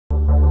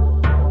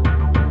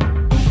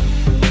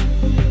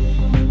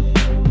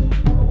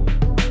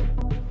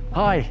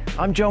Hi,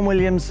 I'm John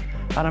Williams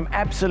and I'm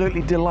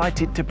absolutely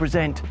delighted to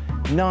present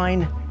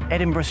 9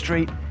 Edinboro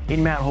Street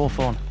in Mount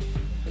Hawthorn.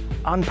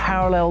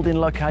 Unparalleled in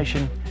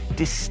location,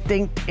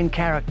 distinct in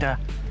character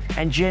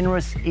and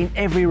generous in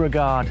every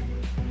regard,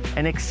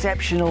 an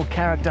exceptional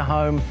character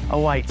home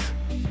awaits.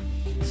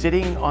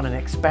 Sitting on an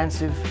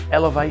expansive,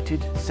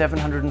 elevated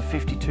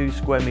 752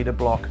 square metre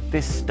block,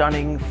 this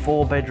stunning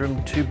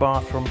 4-bedroom,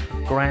 2-bathroom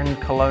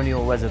grand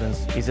colonial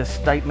residence is a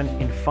statement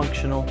in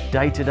functional,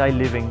 day-to-day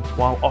living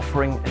while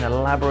offering an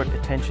elaborate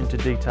attention to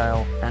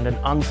detail and an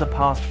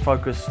unsurpassed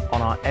focus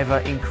on our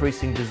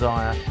ever-increasing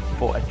desire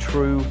for a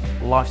true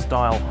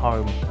lifestyle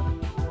home.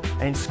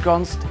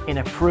 Ensconced in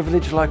a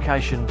privileged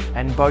location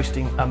and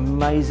boasting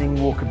amazing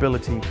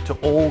walkability to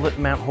all that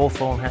Mount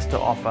Hawthorn has to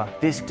offer,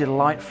 this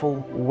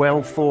delightful,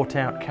 well thought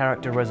out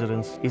character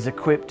residence is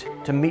equipped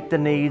to meet the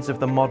needs of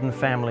the modern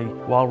family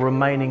while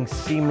remaining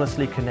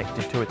seamlessly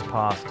connected to its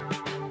past.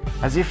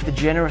 As if the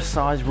generous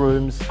sized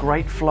rooms,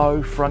 great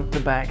flow front to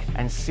back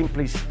and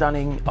simply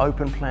stunning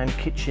open plan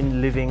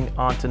kitchen living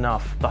aren't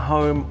enough, the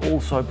home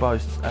also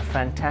boasts a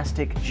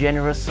fantastic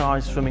generous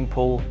sized swimming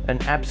pool,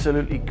 an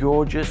absolutely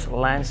gorgeous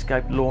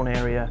landscaped lawn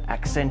area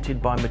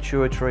accented by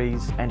mature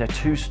trees and a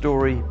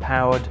 2-story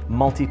powered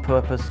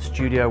multi-purpose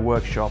studio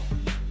workshop.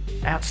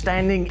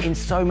 Outstanding in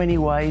so many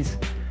ways,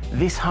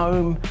 this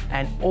home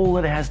and all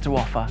that it has to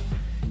offer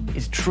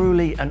is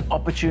truly an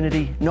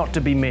opportunity not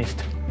to be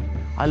missed.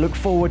 I look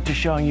forward to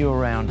showing you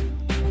around.